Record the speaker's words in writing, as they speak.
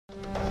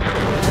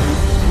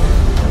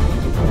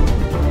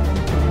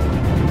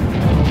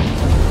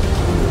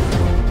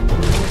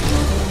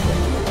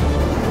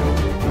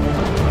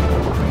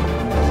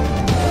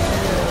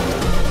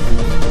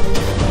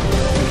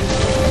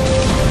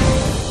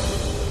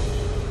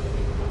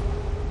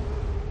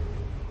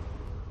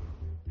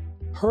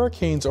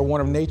Hurricanes are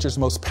one of nature's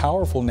most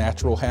powerful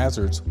natural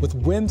hazards. With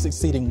winds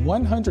exceeding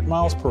 100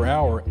 miles per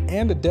hour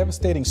and a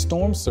devastating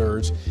storm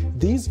surge,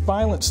 these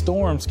violent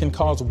storms can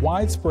cause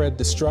widespread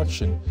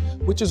destruction,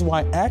 which is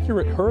why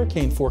accurate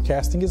hurricane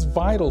forecasting is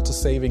vital to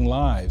saving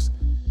lives.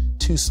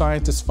 Two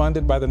scientists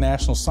funded by the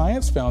National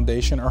Science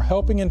Foundation are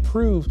helping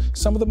improve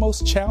some of the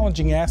most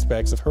challenging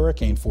aspects of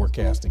hurricane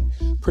forecasting,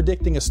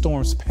 predicting a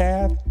storm's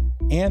path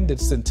and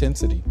its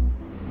intensity.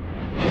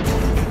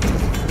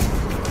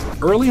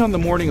 Early on the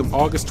morning of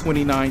August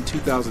 29,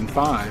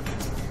 2005,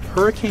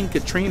 Hurricane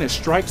Katrina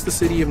strikes the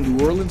city of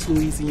New Orleans,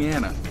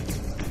 Louisiana.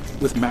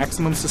 With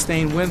maximum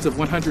sustained winds of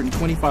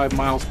 125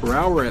 miles per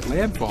hour at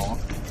landfall,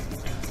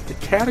 the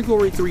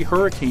Category 3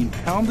 hurricane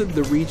pounded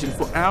the region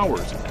for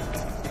hours,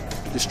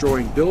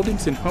 destroying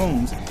buildings and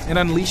homes and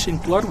unleashing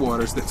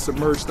floodwaters that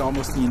submerged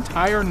almost the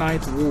entire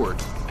 9th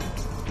Ward.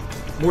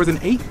 More than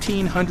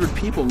 1,800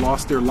 people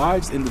lost their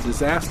lives in the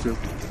disaster,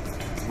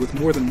 with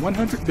more than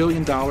 $100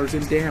 billion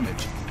in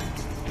damage.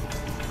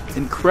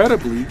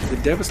 Incredibly, the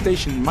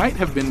devastation might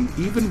have been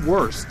even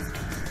worse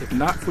if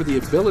not for the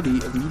ability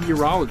of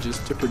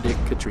meteorologists to predict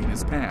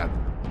Katrina's path.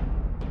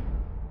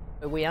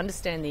 We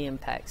understand the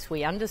impacts.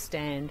 We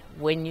understand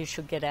when you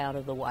should get out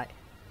of the way.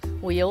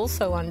 We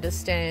also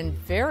understand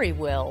very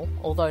well,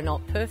 although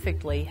not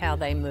perfectly, how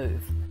they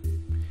move.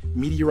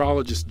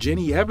 Meteorologist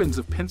Jenni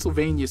of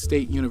Pennsylvania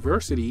State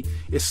University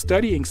is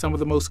studying some of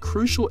the most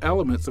crucial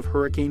elements of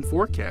hurricane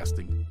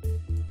forecasting.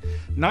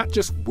 Not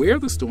just where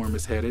the storm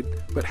is headed,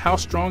 but how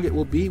strong it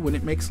will be when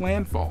it makes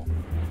landfall.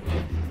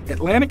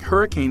 Atlantic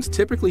hurricanes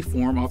typically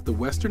form off the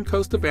western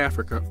coast of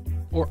Africa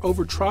or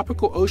over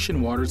tropical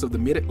ocean waters of the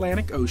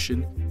mid-Atlantic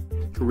Ocean,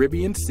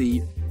 Caribbean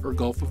Sea, or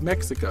Gulf of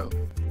Mexico.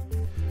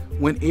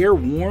 When air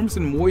warms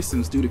and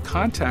moistens due to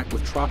contact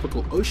with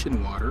tropical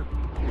ocean water,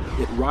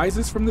 it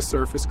rises from the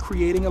surface,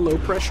 creating a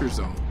low-pressure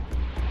zone.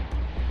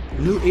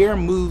 New air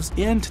moves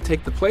in to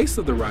take the place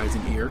of the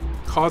rising air,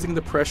 causing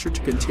the pressure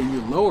to continue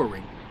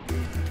lowering,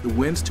 the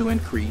winds to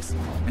increase,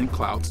 and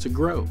clouds to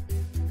grow.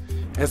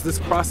 As this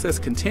process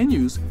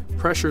continues,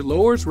 pressure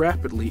lowers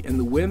rapidly and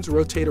the winds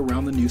rotate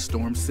around the new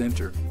storm's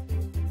center.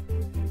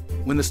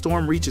 When the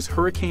storm reaches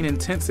hurricane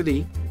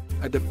intensity,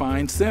 a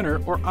defined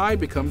center or eye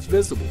becomes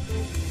visible.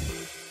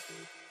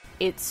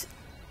 It's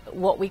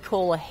what we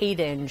call a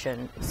heat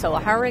engine. So a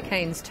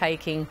hurricane's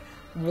taking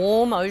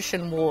warm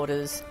ocean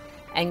waters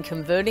and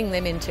converting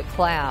them into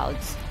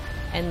clouds,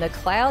 and the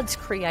clouds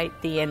create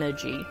the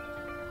energy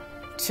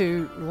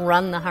to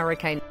run the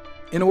hurricane.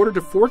 In order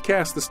to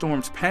forecast the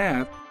storm's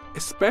path,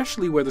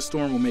 especially where the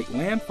storm will make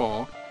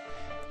landfall,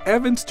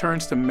 Evans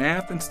turns to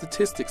math and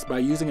statistics by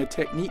using a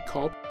technique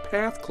called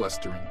path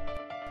clustering.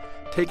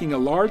 Taking a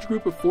large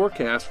group of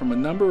forecasts from a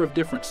number of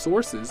different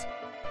sources,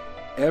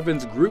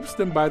 Evans groups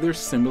them by their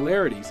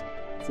similarities,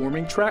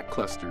 forming track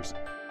clusters.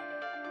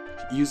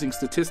 Using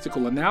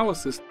statistical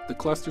analysis, the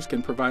clusters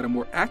can provide a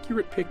more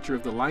accurate picture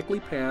of the likely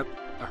path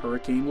a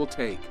hurricane will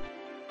take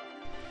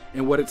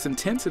and what its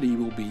intensity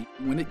will be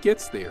when it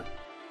gets there.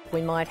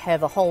 We might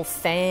have a whole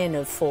fan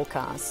of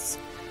forecasts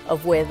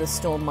of where the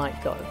storm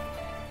might go.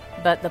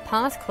 But the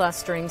path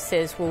clustering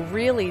says, well,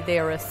 really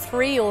there are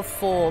 3 or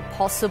 4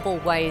 possible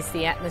ways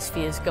the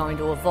atmosphere is going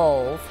to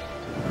evolve.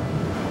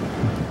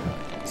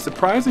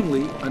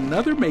 Surprisingly,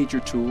 another major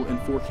tool in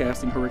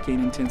forecasting hurricane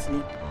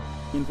intensity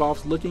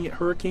involves looking at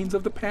hurricanes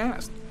of the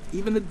past,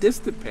 even the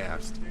distant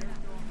past.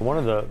 One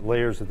of the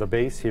layers at the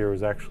base here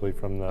is actually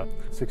from the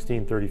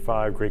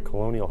 1635 Great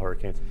Colonial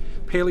Hurricanes.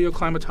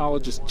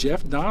 Paleoclimatologist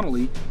Jeff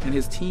Donnelly and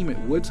his team at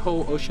Woods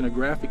Hole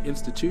Oceanographic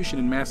Institution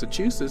in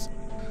Massachusetts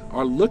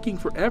are looking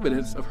for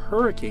evidence of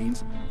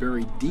hurricanes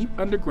buried deep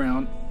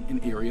underground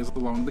in areas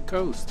along the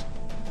coast.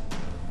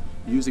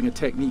 Using a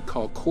technique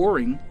called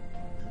coring,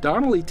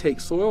 Donnelly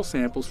takes soil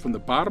samples from the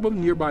bottom of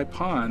nearby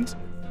ponds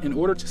in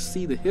order to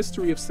see the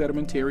history of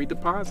sedimentary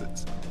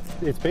deposits.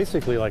 It's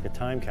basically like a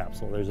time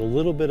capsule. There's a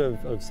little bit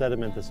of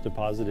sediment that's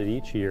deposited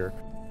each year.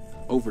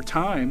 Over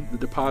time, the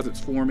deposits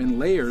form in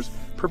layers,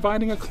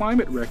 providing a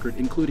climate record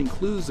including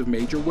clues of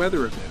major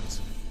weather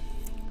events.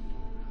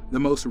 The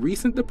most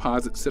recent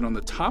deposits sit on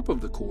the top of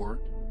the core,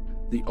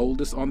 the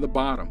oldest on the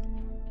bottom.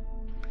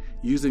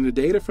 Using the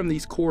data from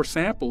these core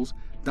samples,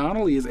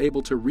 Donnelly is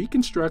able to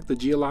reconstruct the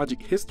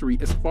geologic history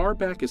as far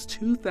back as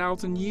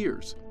 2,000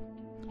 years.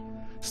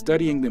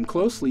 Studying them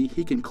closely,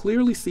 he can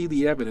clearly see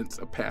the evidence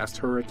of past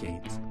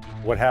hurricanes.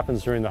 What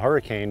happens during the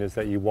hurricane is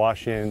that you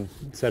wash in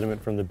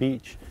sediment from the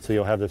beach, so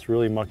you'll have this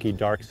really mucky,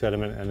 dark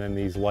sediment and then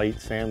these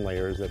light sand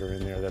layers that are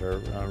in there that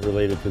are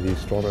related to these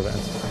storm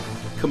events.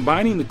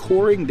 Combining the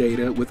coring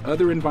data with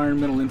other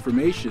environmental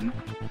information,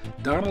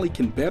 Donnelly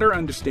can better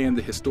understand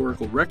the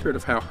historical record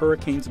of how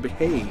hurricanes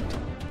behaved,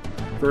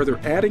 further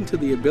adding to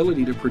the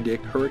ability to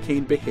predict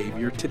hurricane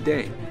behavior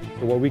today.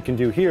 What we can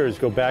do here is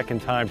go back in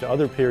time to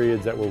other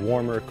periods that were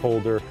warmer,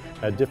 colder,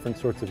 had different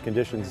sorts of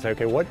conditions, and say,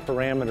 okay, what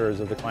parameters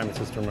of the climate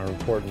system are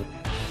important?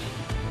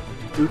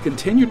 Through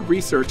continued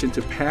research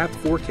into path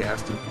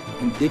forecasting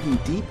and digging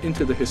deep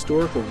into the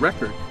historical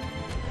record,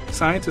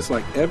 scientists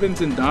like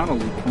Evans and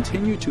Donnelly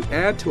continue to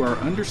add to our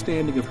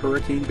understanding of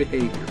hurricane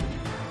behavior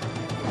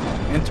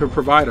and to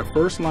provide a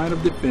first line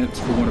of defense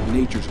for one of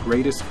nature's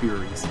greatest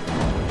furies.